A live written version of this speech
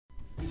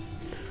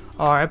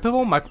Alright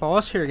people, Mike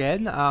Boss here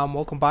again.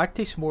 Welcome back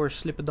to some more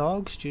Sleeping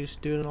Dogs.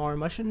 Just doing our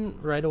mission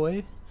right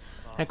away.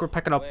 I think we're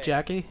picking up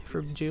Jackie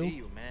from jail. See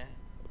you, man.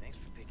 Thanks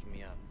for picking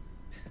me up.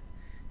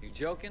 You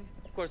joking?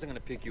 Of course I'm gonna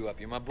pick you up.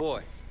 You're my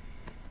boy.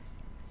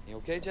 You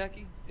okay,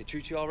 Jackie? They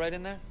treat you all right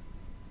in there?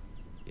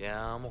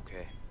 Yeah, I'm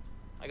okay.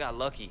 I got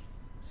lucky.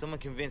 Someone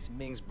convinced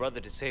Ming's brother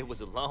to say it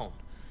was alone.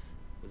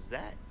 Was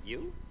that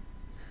you?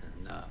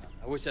 Nah,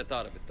 I wish I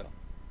thought of it though.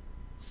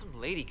 Some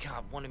lady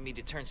cop wanted me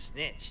to turn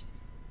snitch.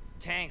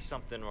 Tang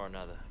something or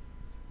another.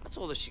 I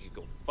told her she could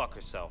go fuck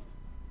herself.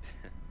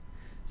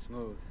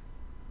 Smooth.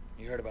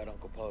 You heard about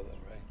Uncle Po though,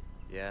 right?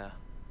 Yeah.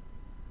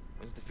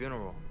 When's the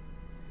funeral?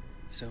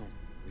 Soon.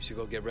 We should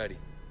go get ready.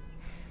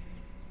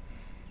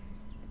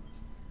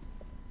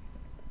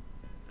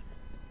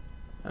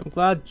 I'm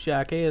glad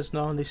Jackie has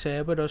nothing to say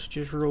about us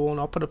just rolling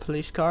up in a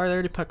police car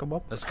there to pick him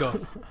up. Let's go.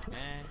 Man,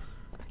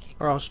 I can't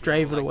Or else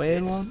drive it away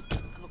in one.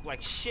 I look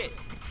like shit.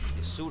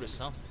 Need a suit or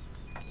something.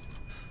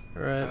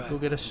 Alright, we'll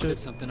get a Pick suit.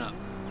 something up.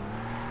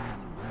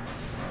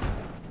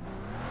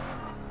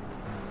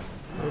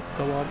 Oh,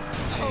 come on.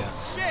 Hey,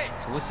 Shit!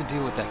 so what's the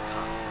deal with that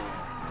cop?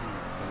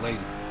 The lady.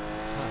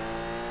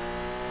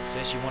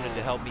 Said she wanted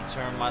to help me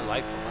turn my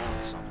life around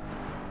or something.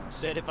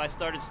 Said if I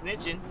started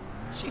snitching,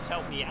 she'd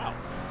help me out.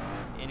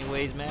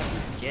 Anyways, man,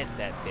 forget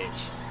that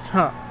bitch.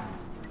 Huh.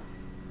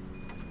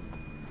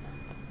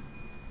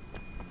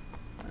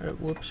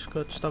 Alright, whoops,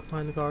 got stuck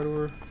behind the car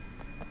door.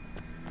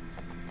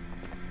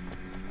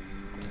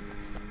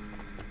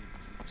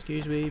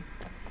 Excuse me.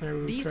 There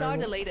we These are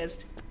the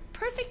latest.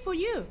 Perfect for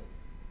you.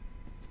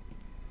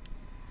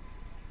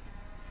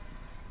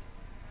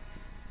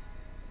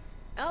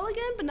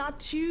 Elegant, but not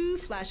too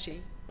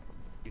flashy.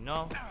 You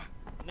know,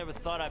 I never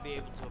thought I'd be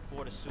able to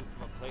afford a suit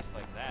from a place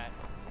like that.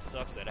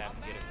 Sucks that I have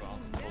to get it for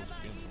Uncle Po's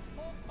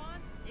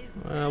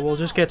funeral. We'll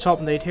just get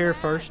something to eat here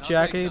first,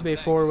 Jackie,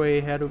 before we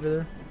head over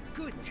there.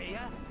 Good,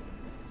 yeah.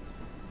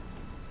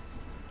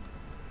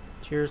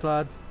 Cheers,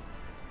 lad.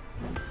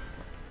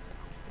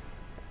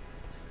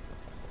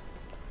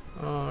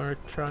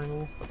 Alright,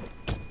 triangle.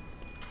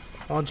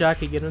 Come on,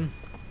 Jackie, get in.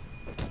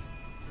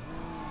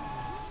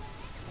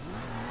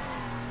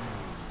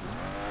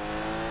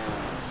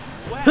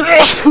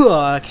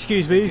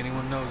 Excuse me.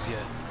 Anyone knows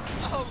yet?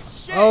 Oh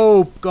shit!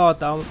 Oh, god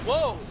damn it.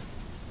 Whoa!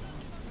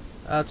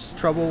 That's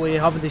trouble when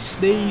you're having to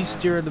sneeze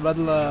during the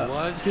middle of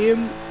was?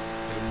 game.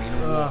 It'll mean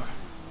a war.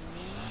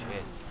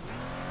 Shit.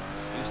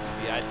 Used to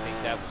be I'd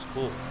think that was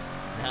cool.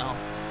 Now,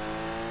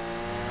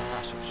 I'm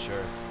not so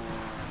sure.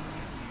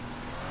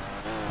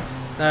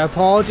 Now,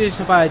 apologies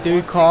if I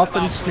do cough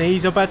and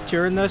sneeze a bit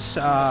during this.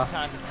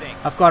 Time to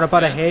think. I've got a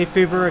bit of hay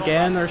fever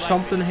again or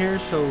something here,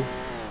 so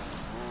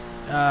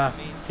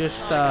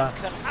just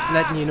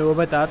letting you know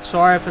about that.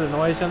 Sorry for the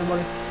noise,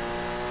 anybody.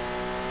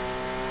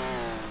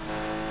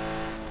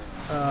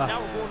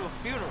 Now we're going to a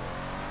funeral.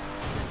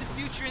 There's the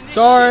future in this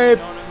Sorry. shit,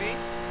 you know what I mean?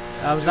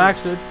 That was an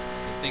accident.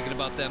 Been thinking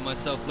about that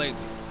myself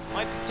lately.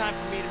 Might be time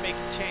for me to make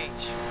a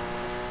change.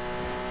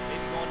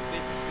 Maybe go into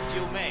business with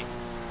Jill May.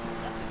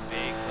 Nothing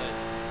big, but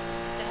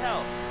what the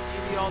hell?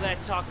 Maybe all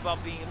that talk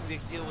about being a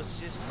big deal was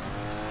just...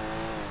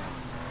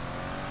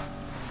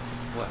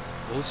 What?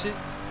 Bullshit?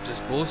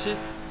 Just bullshit?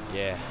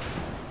 Yeah,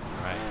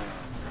 right.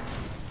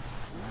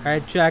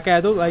 Alright, Jackie,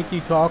 I don't like you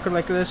talking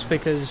like this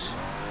because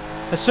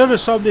as soon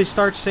as somebody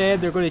starts saying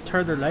they're going to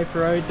turn their life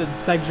around and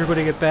things are going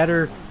to get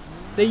better,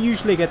 they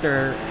usually get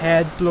their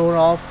head blown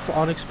off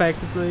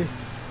unexpectedly.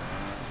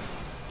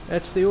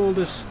 It's the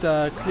oldest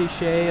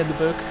cliche in the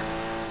book.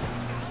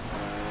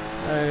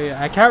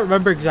 I can't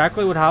remember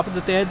exactly what happens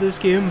at the end of this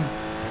game,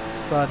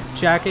 but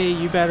Jackie,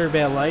 you better be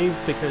alive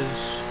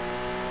because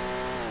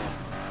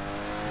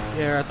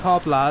you're a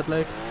top lad,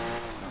 like.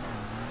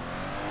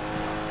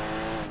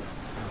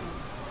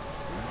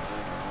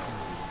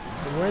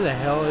 Where the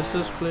hell is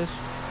this place?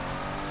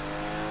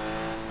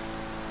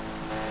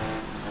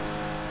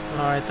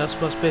 Alright,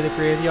 that must be the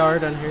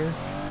graveyard in here.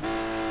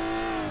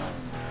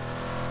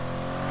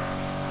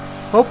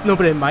 Hope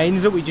nobody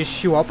minds that we just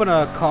show up in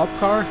a cop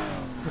car.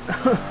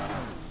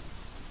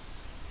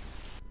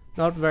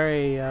 Not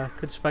very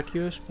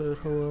conspicuous, but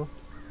oh well.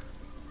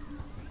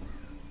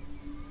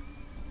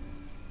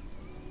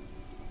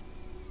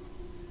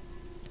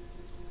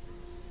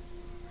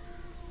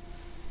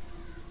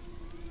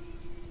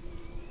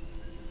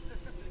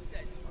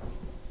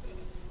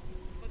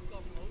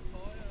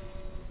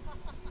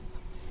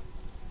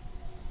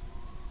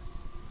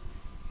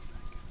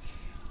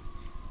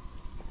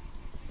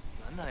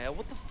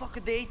 What the fuck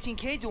are the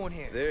 18K doing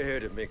here? They're here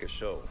to make a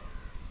show.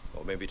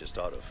 Or maybe to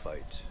start a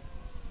fight.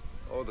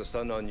 All the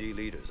Sun On Yee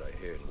leaders are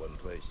here in one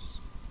place.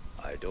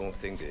 I don't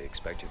think they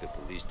expected the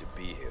police to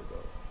be here,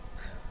 though.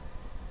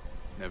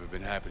 Never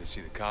been happy to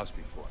see the cops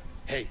before.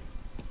 Hey,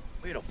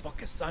 where the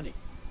fuck is Sonny?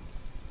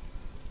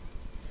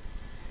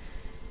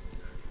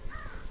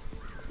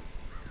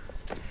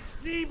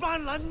 They're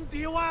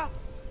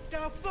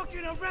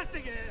fucking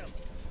arresting him!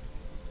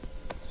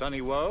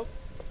 Sonny Woe,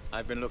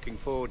 I've been looking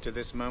forward to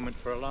this moment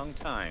for a long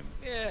time.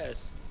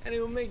 Yes, And it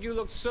will make you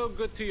look so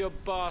good to your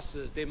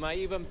bosses, they might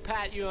even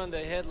pat you on the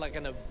head like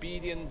an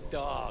obedient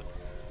dog.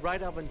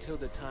 Right up until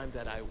the time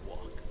that I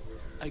walk.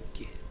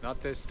 Again.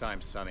 Not this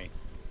time, Sonny.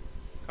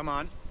 Come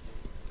on.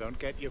 Don't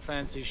get your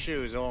fancy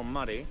shoes all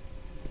muddy.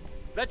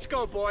 Let's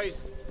go,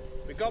 boys.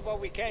 We got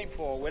what we came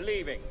for. We're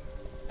leaving.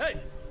 Hey,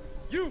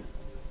 you!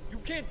 You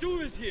can't do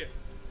this here.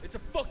 It's a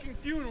fucking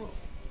funeral.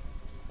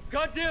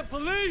 Goddamn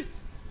police!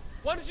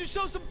 Why don't you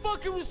show some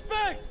fucking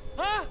respect,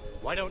 huh?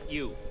 Why don't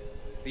you?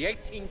 The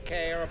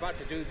 18K are about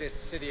to do this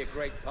city a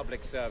great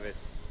public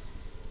service.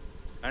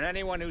 And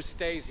anyone who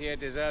stays here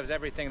deserves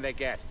everything they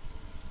get.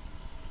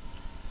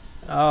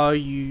 Oh,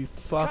 you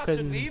Cops are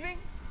fucking leaving?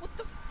 What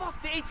the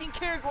fuck? The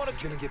 18K are going This is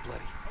to... gonna get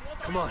bloody.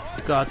 Come on.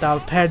 goddamn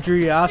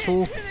Pedri, you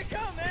asshole. Here they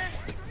come, man!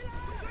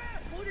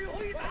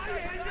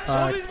 Show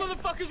Alright, these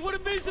motherfuckers what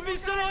it means to be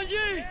Sun On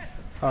Yee!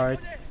 alright.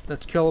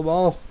 Let's kill them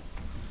all.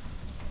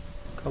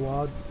 Come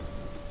on.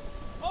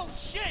 Oh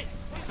shit!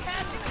 What's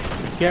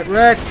happening? Get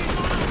wrecked.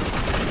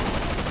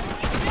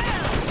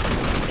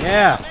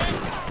 Yeah.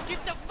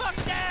 Get the fuck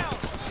down!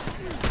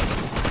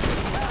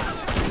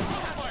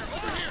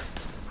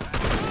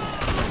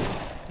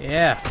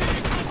 Yeah.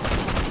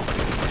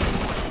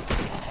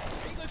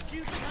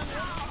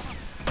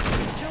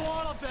 Kill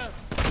all of them!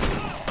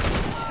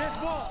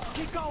 This wall!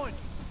 Keep going!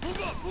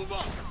 Move up! Move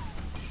up!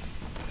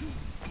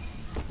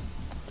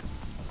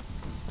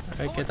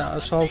 Alright, get that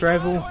assault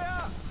rifle.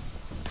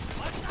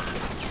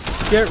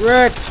 Get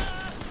wrecked.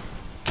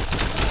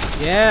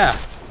 Yeah.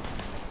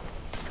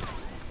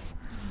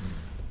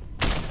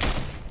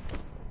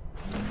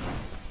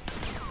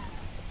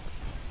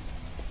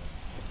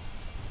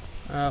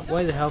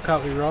 Why the hell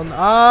can't we run?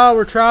 Ah,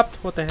 we're trapped.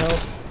 What the hell?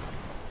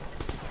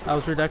 That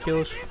was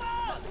ridiculous.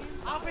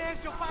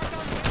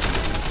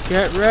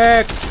 Get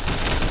wrecked.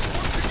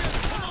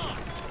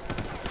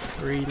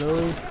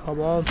 Reload. Come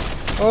on.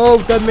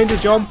 Oh, didn't mean to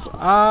jump.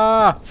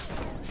 Ah.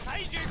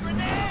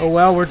 Oh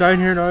well, we're down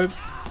here now.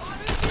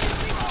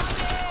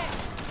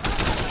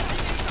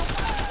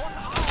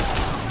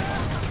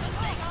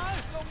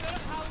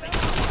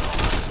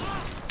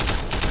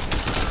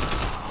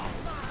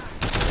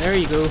 There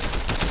you go.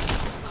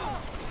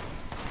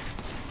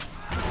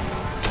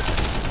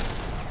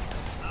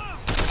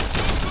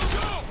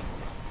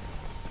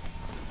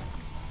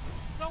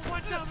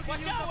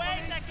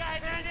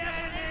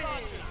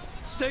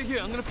 Stay here,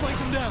 I'm gonna flank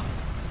them down.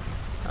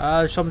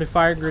 There's somebody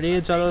firing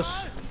grenades at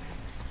us.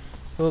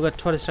 We've got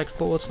 26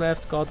 bullets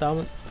left. God damn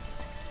it.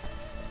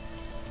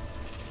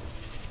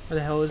 Where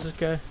the hell is this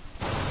guy?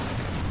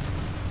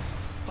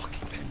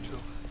 Fucking Pendrew.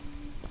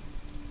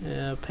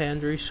 Yeah,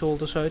 Pendry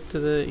sold us out to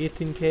the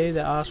 18K,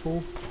 the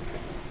asshole.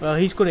 Well,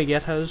 he's gonna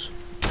get his.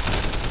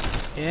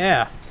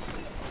 Yeah.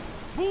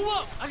 Move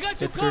up! I got you Get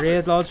the covered!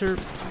 grenade launcher.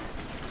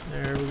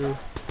 There we go.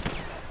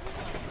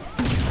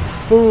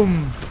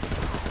 Boom!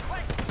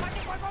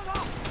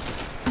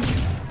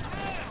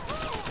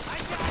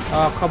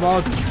 Oh, come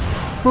on.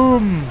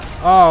 Boom!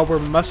 Oh, we're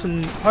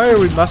missing. How are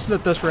we missing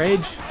at this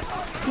range?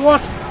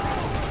 What?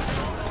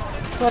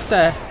 What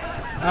the?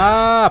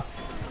 Ah!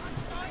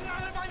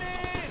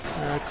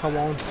 Alright, come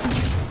on.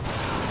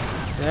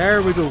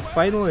 There we go,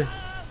 finally.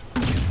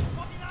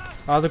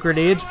 Oh, the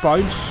grenades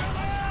bounce.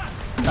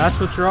 That's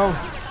what's wrong.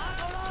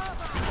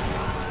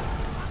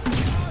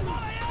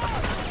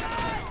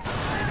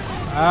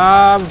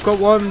 Ah, we've got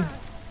one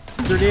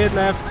grenade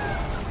left.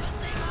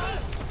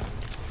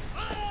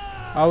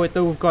 Oh wait,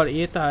 no, we've got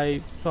 8. I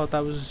thought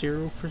that was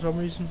 0 for some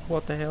reason.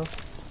 What the hell?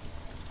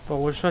 But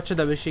we're switching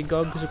to machine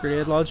gun because a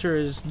grenade launcher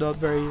is not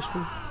very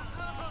useful.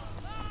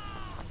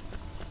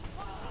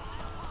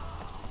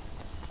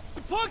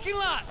 The parking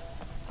lot!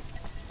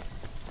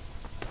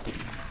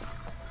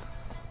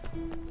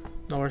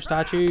 Another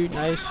statue,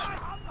 nice.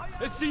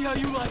 Let's see how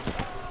you like it.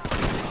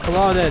 Come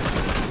on then.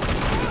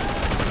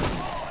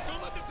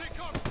 Don't let them take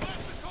cover.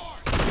 Blast the car.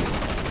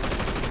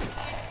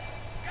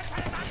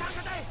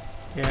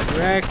 Get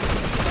wrecked.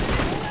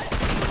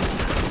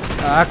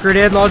 That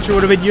grenade launcher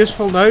would have been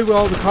useful now with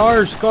all the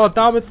cars. God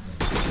damn it.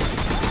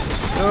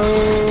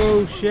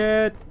 Oh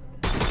shit.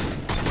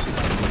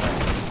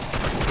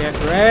 Get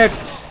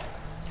wrecked.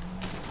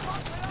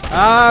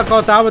 Ah,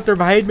 god damn it, they're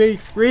behind me.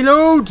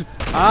 Reload!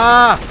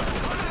 Ah!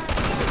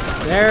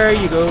 There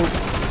you go.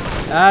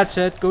 That's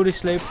it, go to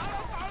sleep.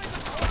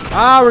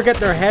 Ah, we're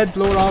getting our head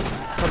blown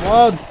off. Come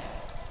on.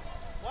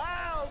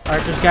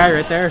 Alright, there's a guy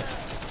right there.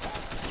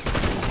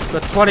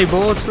 Got 20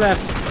 bullets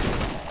left.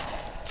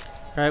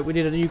 Alright, we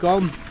need a new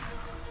gun.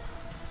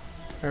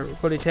 Alright, we're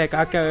going to take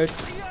that guy out.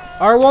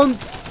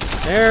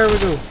 R1! There we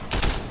go.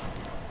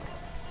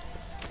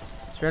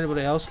 Is there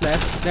anybody else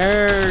left?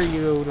 There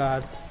you go,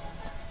 lad.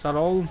 Is that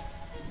all?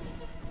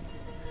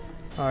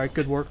 Alright,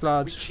 good work, We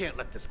lads. can't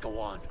let this go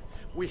on.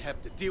 We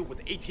have to deal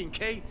with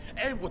 18K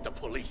and with the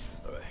police.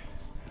 Alright.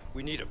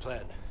 We need a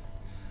plan.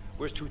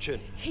 Where's Tu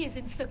Chin? He's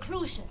in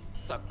seclusion.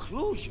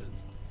 Seclusion?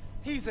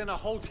 He's in a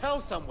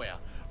hotel somewhere,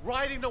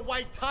 riding the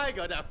white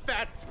tiger, that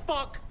fat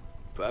fuck.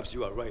 Perhaps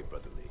you are right,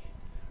 Brother Lee.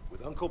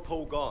 With Uncle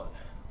Po gone,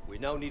 We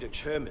now need a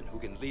chairman who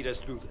can lead us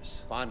through this.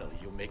 Finally,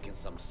 you're making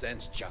some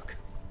sense, Chuck.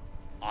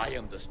 I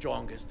am the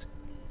strongest.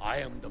 I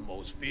am the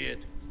most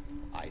feared.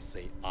 I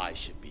say I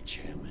should be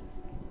chairman.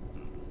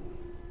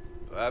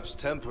 Perhaps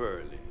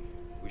temporarily.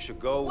 We should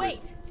go with...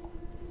 Wait!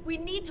 We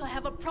need to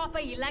have a proper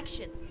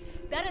election.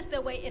 That is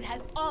the way it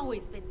has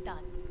always been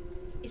done.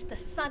 It's the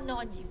Sun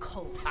On Yi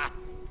Code. Ha!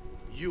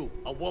 You,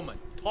 a woman,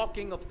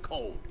 talking of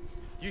code.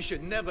 You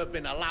should never have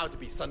been allowed to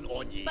be Sun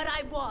On Yi. But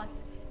I was,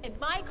 and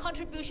my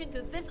contribution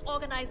to this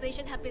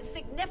organization have been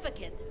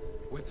significant.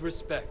 With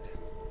respect,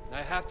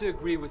 I have to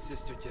agree with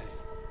Sister Jane.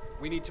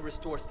 We need to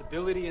restore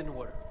stability and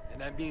order,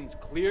 and that means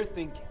clear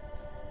thinking.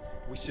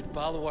 We should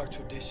follow our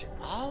tradition.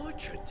 Our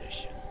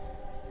tradition?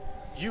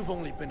 You've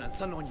only been on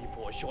Sun On Yi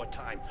for a short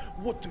time.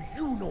 What do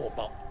you know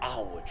about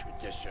our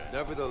tradition?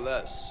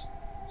 Nevertheless,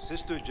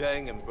 Sister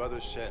Zhang and Brother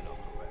Shen are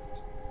correct.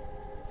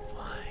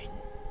 Fine.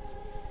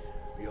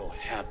 We'll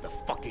have the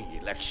fucking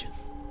election.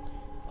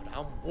 But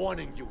I'm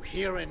warning you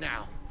here and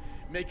now.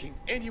 Making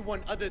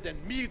anyone other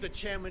than me the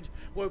chairman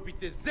will be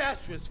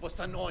disastrous for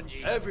Sun On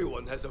Yi.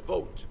 Everyone has a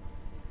vote.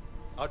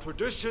 Our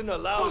tradition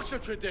allows... What's the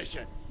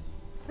tradition?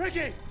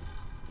 Ricky!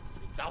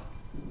 It's out.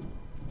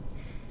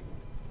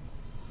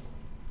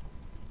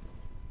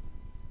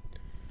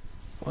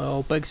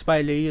 Well, Big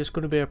Spy Lee is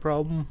going to be a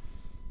problem.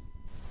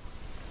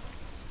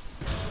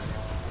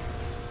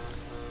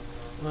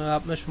 Well,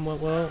 that mission went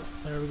well.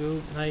 There we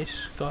go.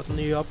 Nice. Got a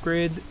new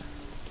upgrade.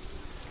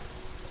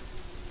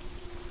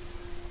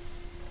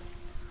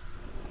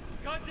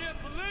 Goddamn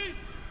police!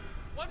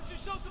 Why don't you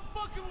show some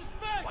fucking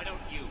respect? Why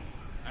don't you?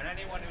 And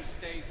anyone who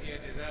stays here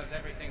deserves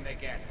everything they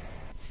get.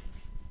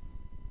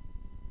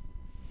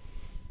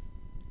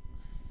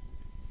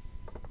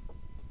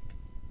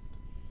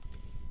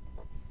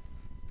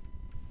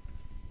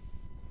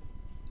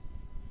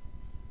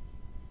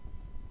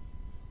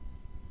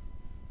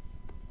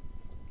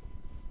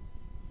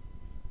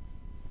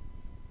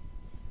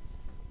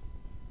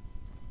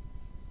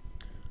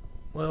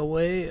 Well,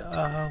 wait, what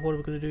are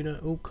we gonna do now?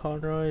 Oh,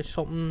 Conroy,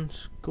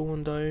 something's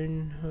going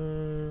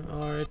down.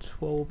 Alright,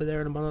 well, we'll be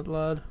there in a minute,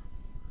 lad.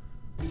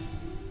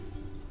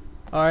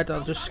 Alright,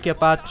 I'll just skip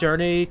that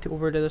journey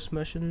over to this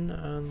mission,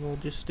 and we'll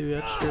just do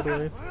it straight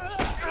away.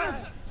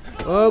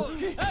 Oh!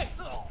 Hey!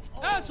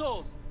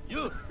 Assholes!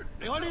 You!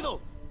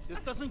 This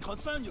doesn't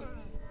concern you.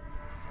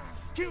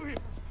 Kill him!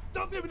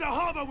 Dump him in the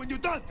harbor when you're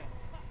done!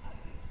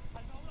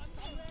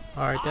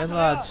 Alright then,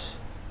 lads.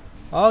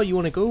 Oh, you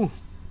wanna go?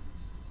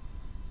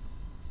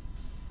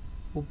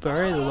 We'll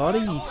bury the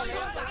lotties.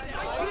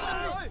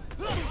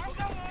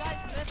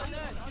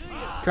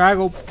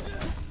 Draggle.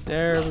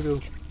 There we go.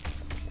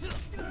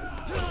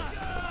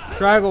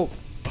 Draggle.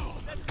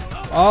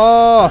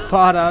 Oh,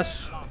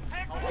 badass.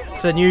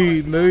 It's a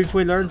new move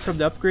we learned from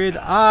the upgrade.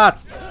 Ah,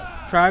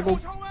 Draggle.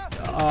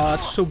 Oh,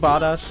 it's so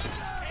badass.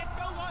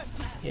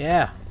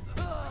 Yeah.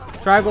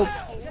 Draggle.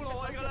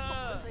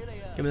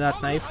 Give me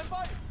that knife.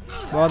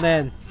 Come on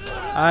then.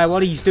 Aye,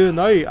 what he's doing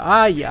now?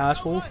 Ah, you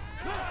asshole.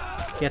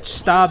 Get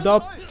stabbed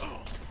up.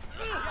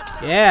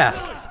 Yeah.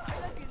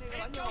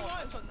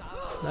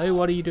 Now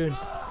what are you doing?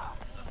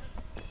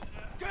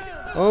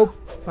 Oh,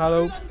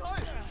 hello.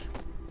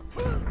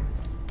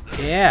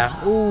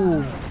 Yeah.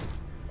 Ooh.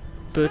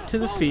 Boot to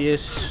the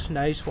face.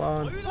 Nice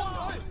one.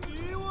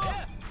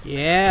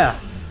 Yeah.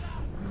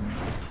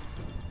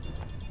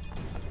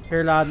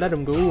 Here, lad, let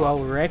him go.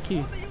 I'll wreck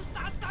you.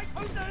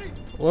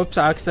 Whoops,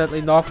 I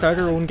accidentally knocked out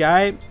our own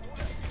guy.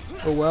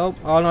 Oh well.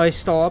 Oh no, he's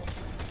still up.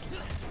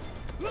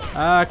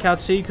 Ah, I can't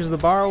see because of the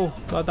barrel.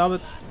 God damn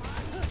it.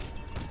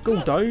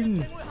 Go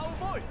down.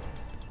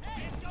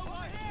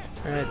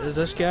 Alright, is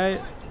this guy?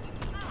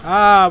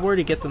 Ah, where'd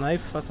he get the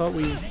knife? I thought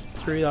we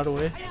threw that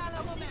away.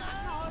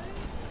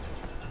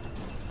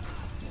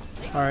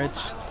 Alright,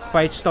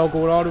 fight's still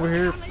going on over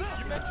here.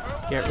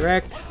 Get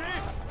wrecked.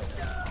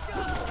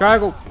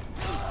 Triangle.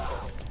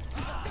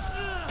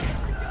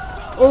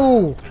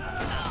 Oh!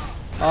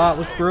 Ah, it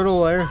was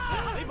brutal there.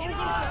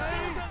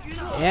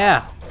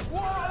 Yeah.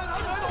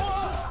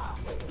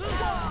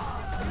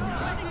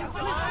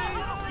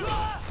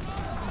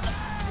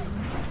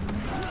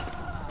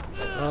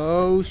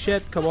 Oh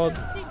shit, come on.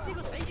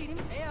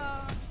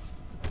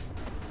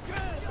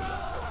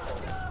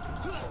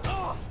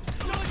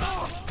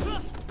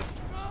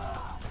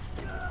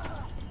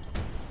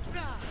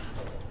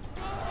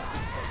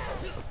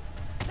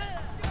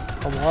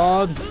 Come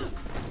on.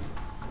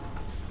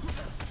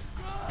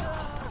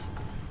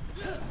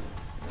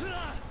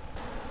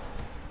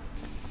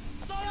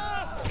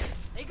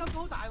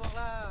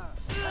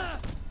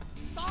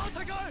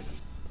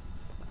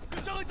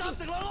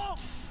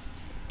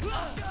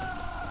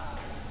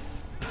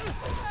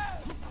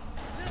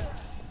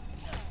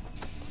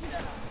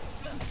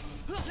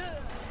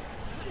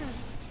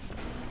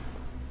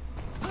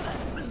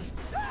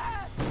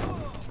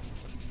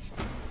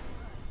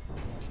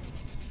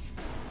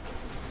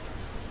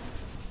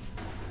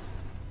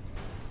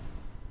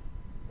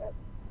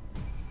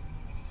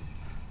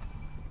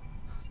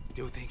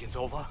 Do you think it's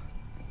over?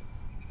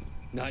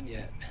 Not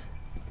yet.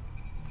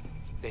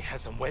 They had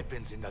some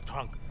weapons in the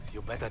trunk.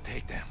 You better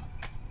take them.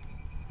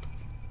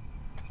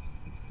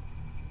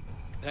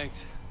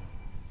 Thanks.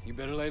 You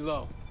better lay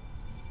low.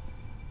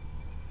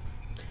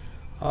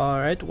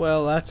 Alright,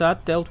 well, that's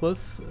that dealt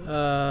with.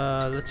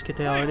 Let's get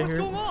the hell out of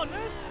here. What's going on,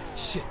 man?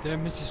 Shit, they're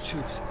Mrs.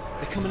 Chu's.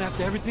 They're coming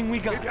after everything we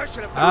got. Maybe I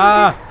should have.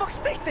 Ah! Who do these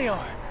fucks think they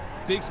are?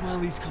 Big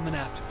Smiley's coming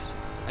after us.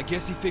 I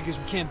guess he figures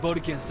we can't vote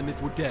against him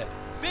if we're dead.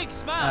 Big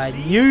Smile. I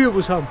knew it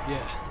was him.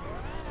 Yeah.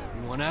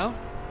 You want out?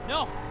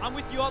 No, I'm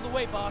with you all the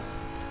way, boss.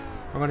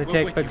 I'm gonna We're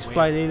take with Big you, Wayne.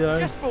 Spidey though.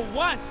 Just for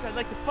once, I'd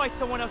like to fight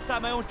someone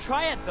outside my own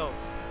triad, though.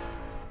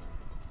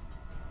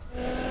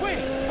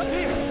 Wait, up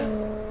here.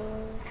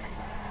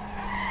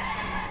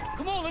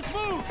 Come on, let's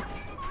move.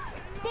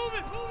 Move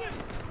it, move it.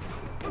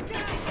 Look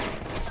out.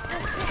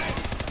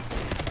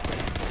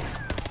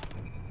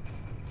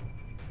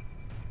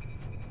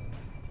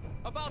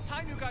 About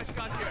time you guys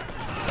got here.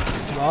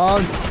 Come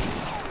on.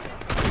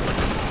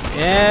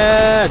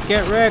 Yeah,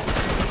 get wrecked.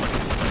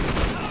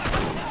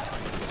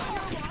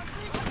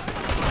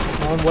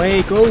 Come on,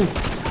 way, go.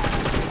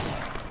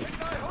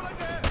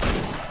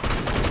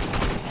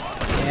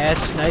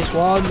 Yes, nice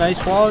one,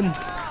 nice one.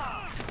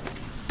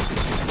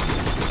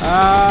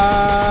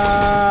 Ah.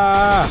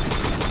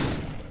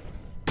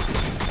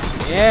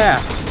 Yeah.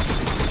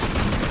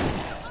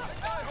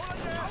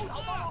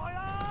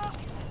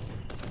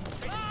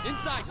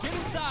 Inside, get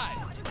inside.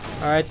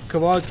 Alright,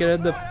 come on, get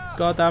in the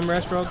goddamn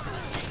restaurant.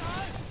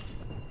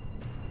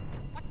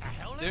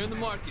 They're in the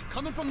market,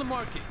 coming from the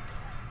market.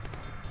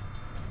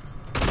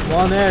 Come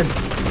on in.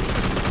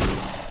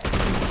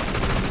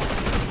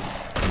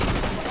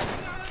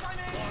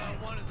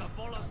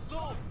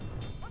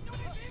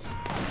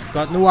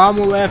 Got no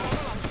ammo left.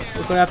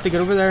 We're gonna have to get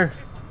over there.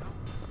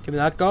 Give me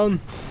that gun.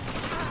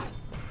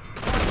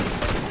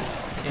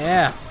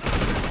 Yeah.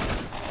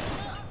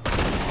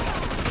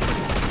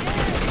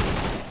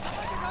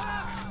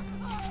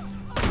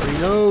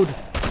 Reload.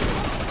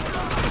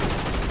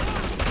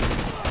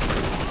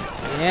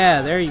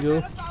 Yeah, there you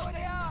go.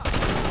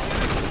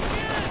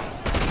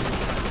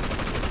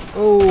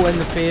 Oh, in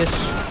the face.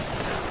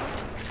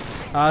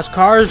 Ah, his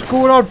car's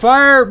going on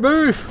fire.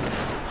 Move.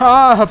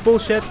 Ah,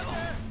 bullshit.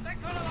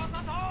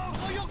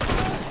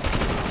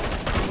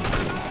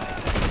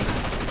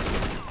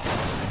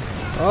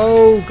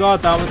 Oh god,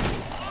 that was...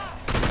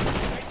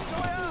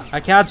 I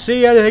can't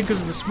see anything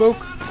because of the smoke.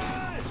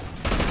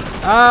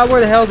 Ah,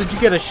 where the hell did you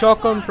get a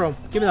shotgun from?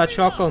 Give me that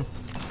shotgun.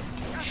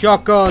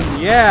 Shotgun,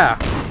 yeah.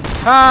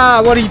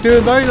 Ah, what are you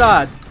doing now,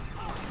 lad?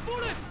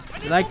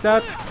 You like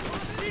that?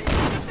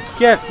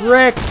 Get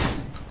wrecked.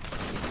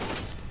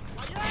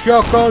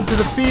 Shotgun to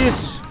the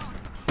face.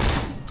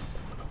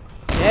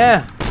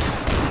 Yeah.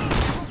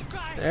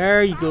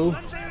 There you go.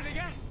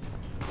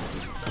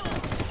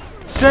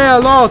 Say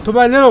hello to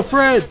my little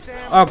friend.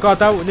 Oh god,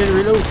 that one didn't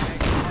reload.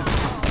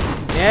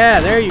 Yeah,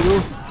 there you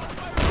go.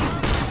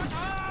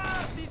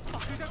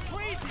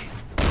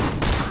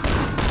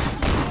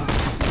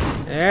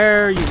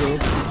 There you go.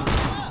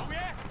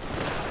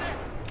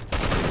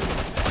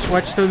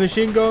 Switch to the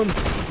machine gun.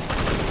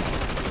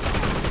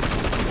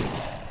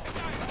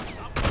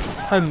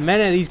 How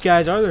many of these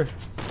guys are there?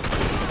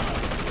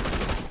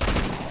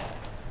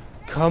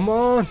 Come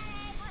on.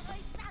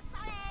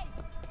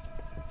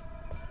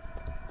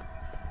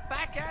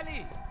 Back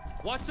alley.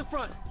 Watch the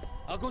front.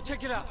 I'll go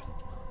check it out.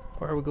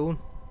 Where are we going?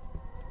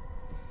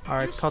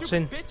 Alright,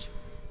 cutscene. Bitch,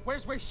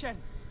 where's Wei Shen?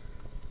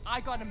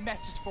 I got a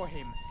message for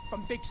him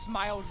from Big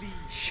Smile Lee.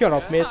 Shut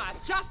up, mate.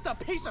 Just the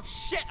piece of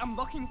shit I'm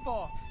looking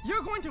for.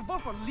 You're going to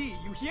vote for Lee,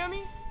 you hear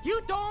me?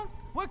 You don't,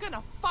 we're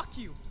gonna fuck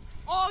you.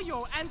 All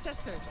your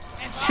ancestors.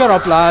 And Shut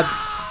up, lad.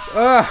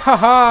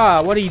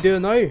 Haha, what are you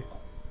doing now?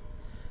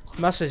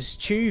 Mrs.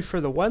 Chu for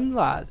the win,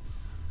 lad.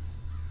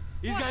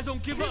 These guys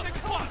don't give up.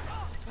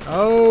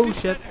 Oh,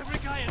 shit.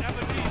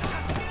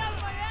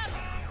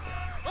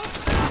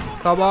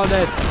 Come on,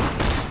 then.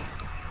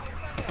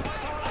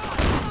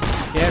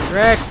 Get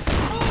wrecked.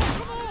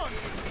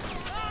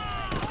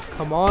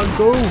 Come on,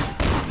 go.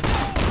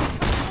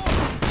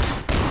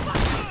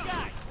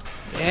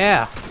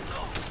 Yeah.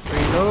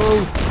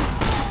 Reload.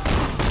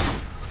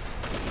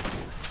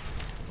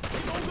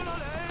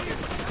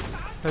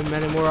 How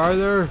many more are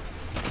there?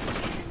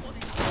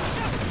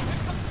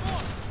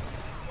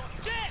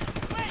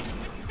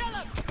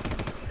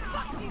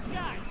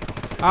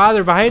 Ah,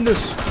 they're behind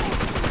us.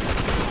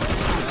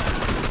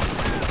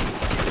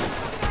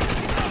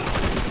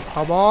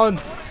 Come on.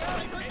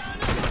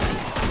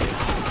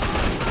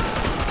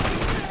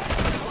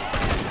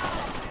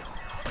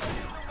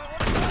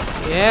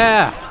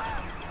 Yeah.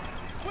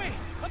 Wait,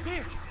 up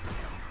here.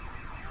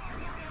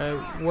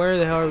 Where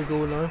the hell are we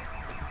going now?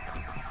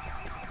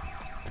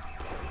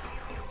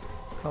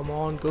 Come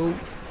on, go.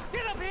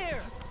 Get up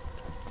here.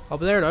 Up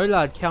there now,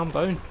 lad. Calm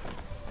down.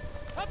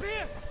 Up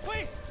here.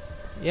 Wait.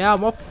 Yeah,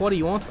 I'm up. What do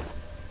you want?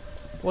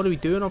 What are we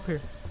doing up here?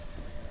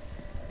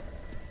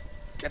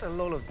 Get a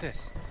load of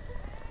this.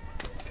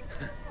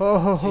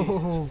 Oh,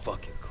 Jesus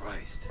fucking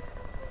Christ.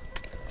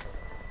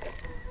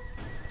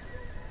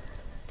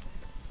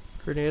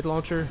 Grenade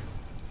launcher.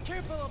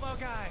 Careful about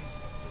guys.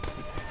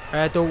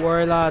 Alright, don't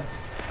worry, lad.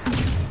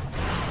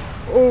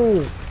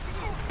 Oh!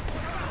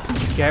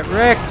 Get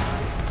wrecked!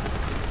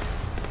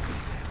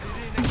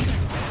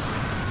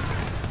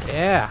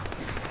 Yeah.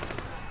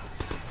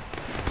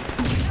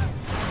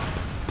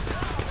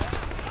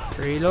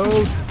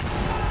 Reload.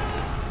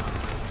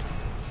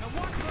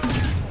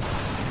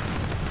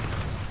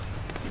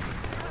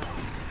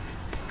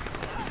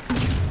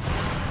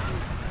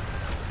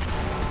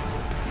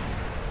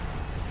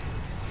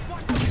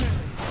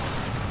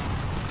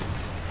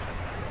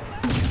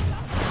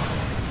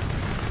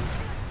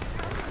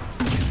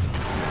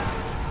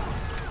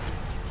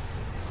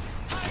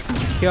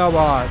 Come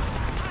on.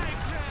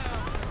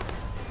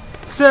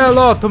 Say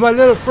hello to my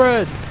little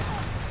friend.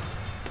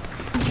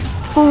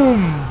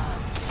 Boom.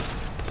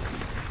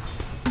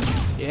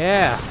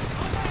 Yeah.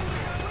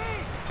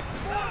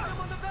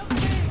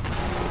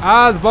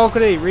 Ah, the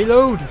balcony.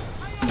 Reload.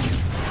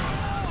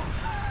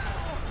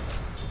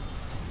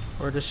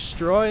 We're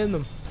destroying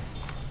them.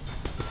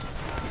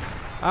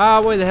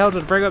 Ah, why the hell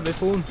did I bring up my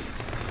phone?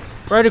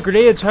 Right, the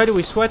grenades. How do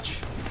we switch?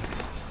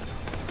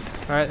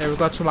 Alright, there we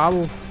got some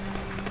ammo.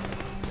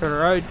 Turn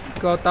around.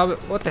 God damn it.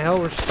 What the hell?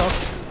 We're stuck.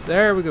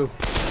 There we go.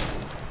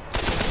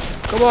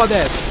 Come on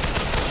then.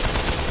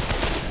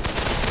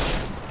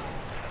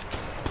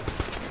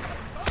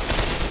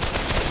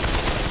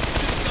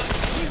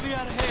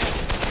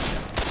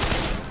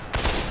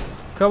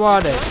 Come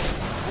on then.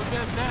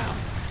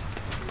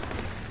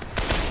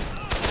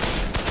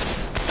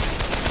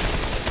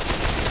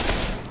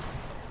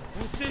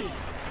 We'll see.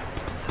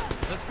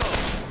 Let's go.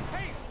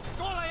 Hey,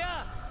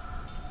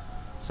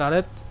 is that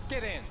it?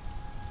 get in.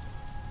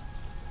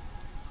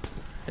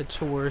 It's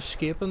so we're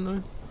escaping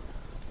now.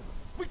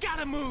 We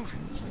gotta move.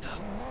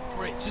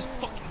 Great, just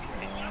fucking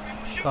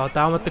great. God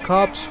damn it, the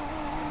cops.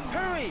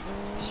 Hurry!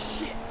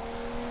 Shit.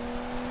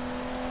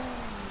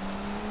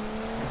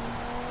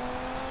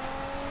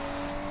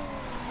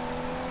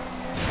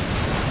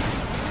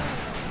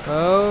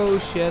 Oh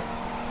shit.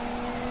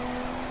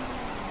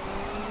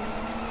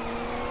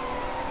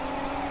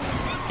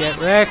 Get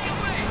wrecked.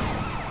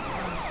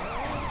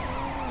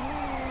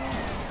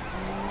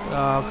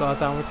 Oh god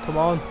damn it, come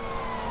on.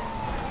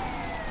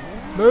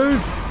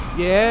 Move!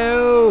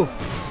 Yo!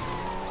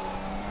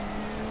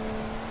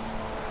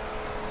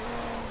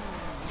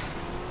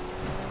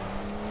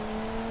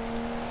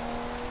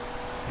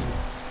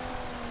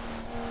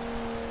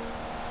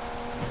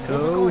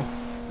 Go.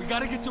 We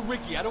gotta get to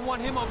Ricky. I don't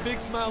want him on Big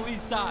Smile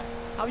Lee's side.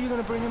 How are you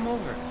gonna bring him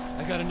over?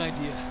 I got an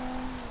idea.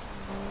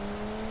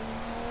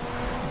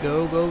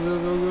 Go, go, go,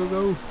 go, go,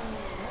 go.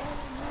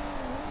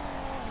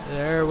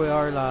 There we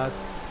are, lad.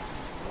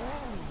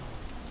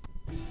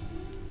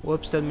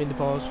 Whoops, didn't mean to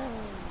pause.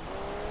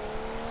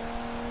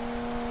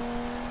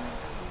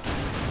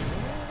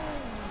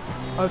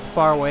 How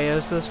far away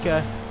is this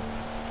guy?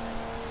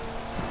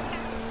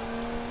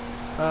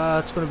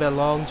 It's gonna be a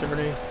long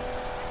journey.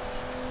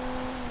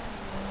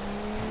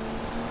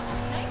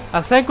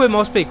 I think we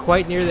must be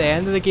quite near the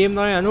end of the game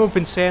now. I know I've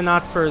been saying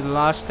that for the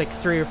last like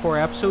 3 or 4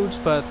 episodes,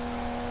 but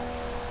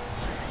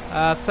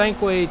I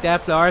think we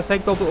definitely are. I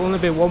think there'll only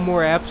be one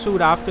more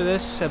episode after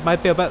this. It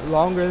might be a bit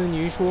longer than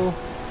usual,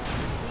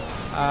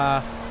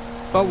 but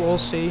we'll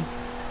see.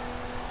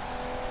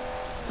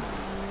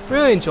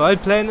 Really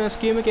enjoyed playing this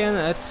game again.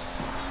 It's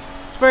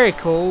very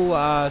cool,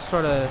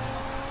 sort of,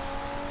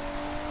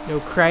 you know,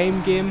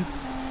 crime game.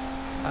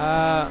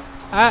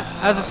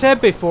 As I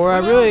said before, I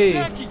really.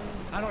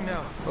 I don't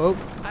know. Oh.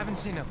 I haven't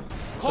seen him.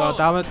 God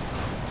damn it.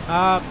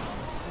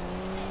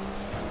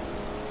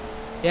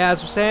 Yeah, as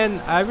I was saying,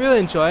 I really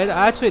enjoyed it.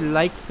 I actually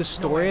like the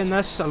story in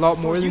this a lot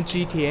more than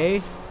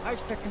GTA. I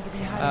expect him to be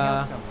hiding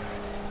out somewhere.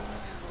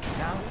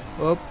 Now?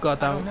 Oh, god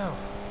damn it. I don't know.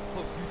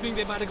 Well, you think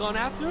they might have gone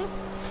after him?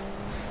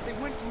 They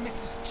went for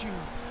Mrs. Chu.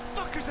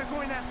 Fuckers are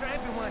going after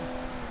everyone.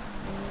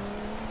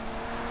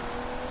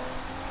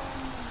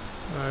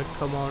 Alright,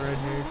 come on right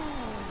here.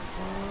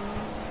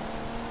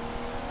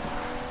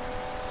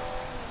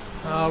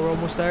 Oh, we're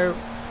almost there.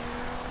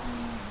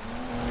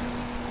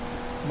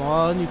 Come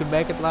on, you can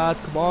make it, lad.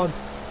 Come on.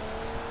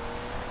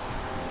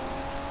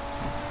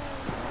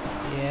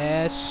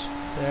 Yes.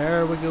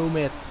 There we go,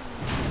 mate.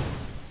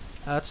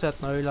 That's it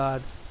now,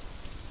 lad.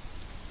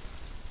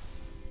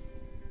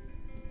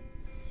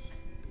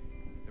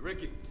 Hey,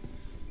 Ricky.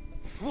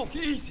 Look,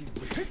 easy.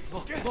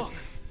 Look.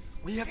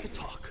 We have to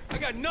talk. I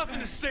got nothing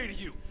to say to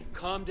you.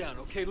 Calm down,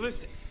 okay?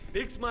 Listen.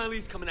 Big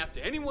Smiley's coming after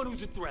anyone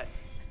who's a threat.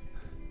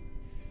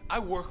 I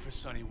work for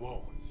Sonny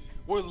Woe.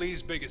 We're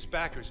Lee's biggest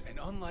backers, and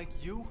unlike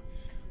you,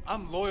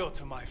 I'm loyal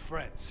to my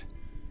friends.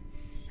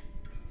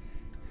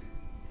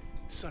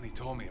 Sonny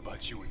told me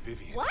about you and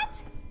Vivian. What?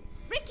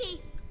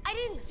 Ricky, I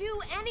didn't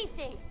do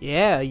anything.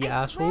 Yeah, you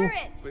I asshole. swear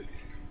it. But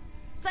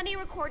Sonny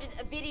recorded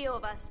a video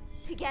of us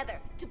together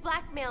to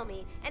blackmail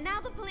me, and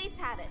now the police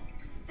have it.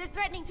 They're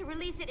threatening to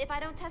release it if I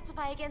don't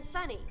testify against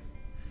Sonny.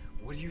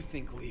 What do you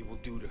think Lee will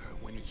do to her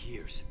when he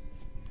hears?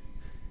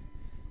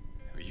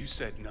 you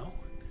said no?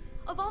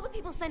 Of all the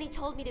people Sonny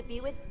told me to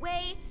be with,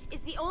 Wei is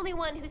the only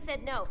one who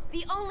said no.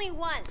 The only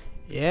one.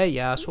 Yeah, you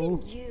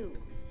asshole. Even you.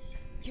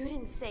 You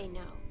didn't say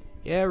no.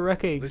 Yeah,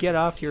 Ricky, Listen, get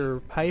off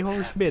your high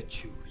horse, mate.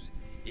 Choose.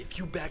 If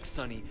you back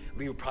Sonny,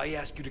 Lee will probably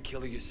ask you to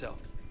kill her yourself.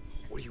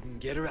 Or you can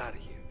get her out of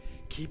here,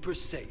 keep her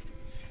safe,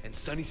 and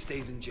Sonny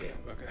stays in jail.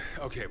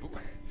 Okay, but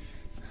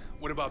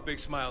what about Big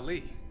Smile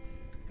Lee?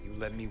 You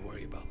let me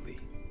worry about Lee.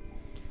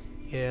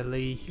 Yeah,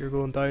 Lee, you're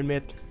going down,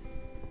 mate.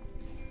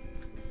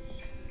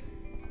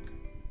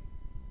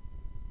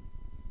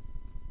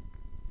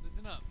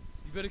 Listen up.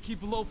 You better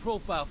keep a low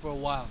profile for a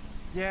while.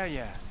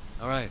 Yeah.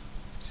 All right.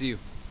 See you.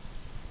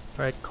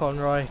 Alright,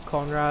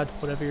 Conrad,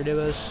 whatever your name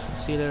is.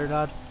 See you later,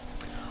 Dad.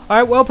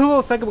 Alright, well, people,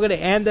 I think I'm going to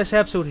end this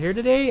episode here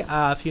today.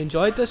 If you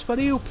enjoyed this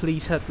video,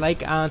 please hit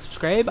like and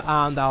subscribe,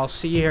 and I'll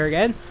see you here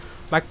again.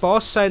 Mike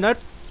Boss, sign out.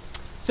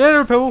 See you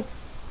later, people.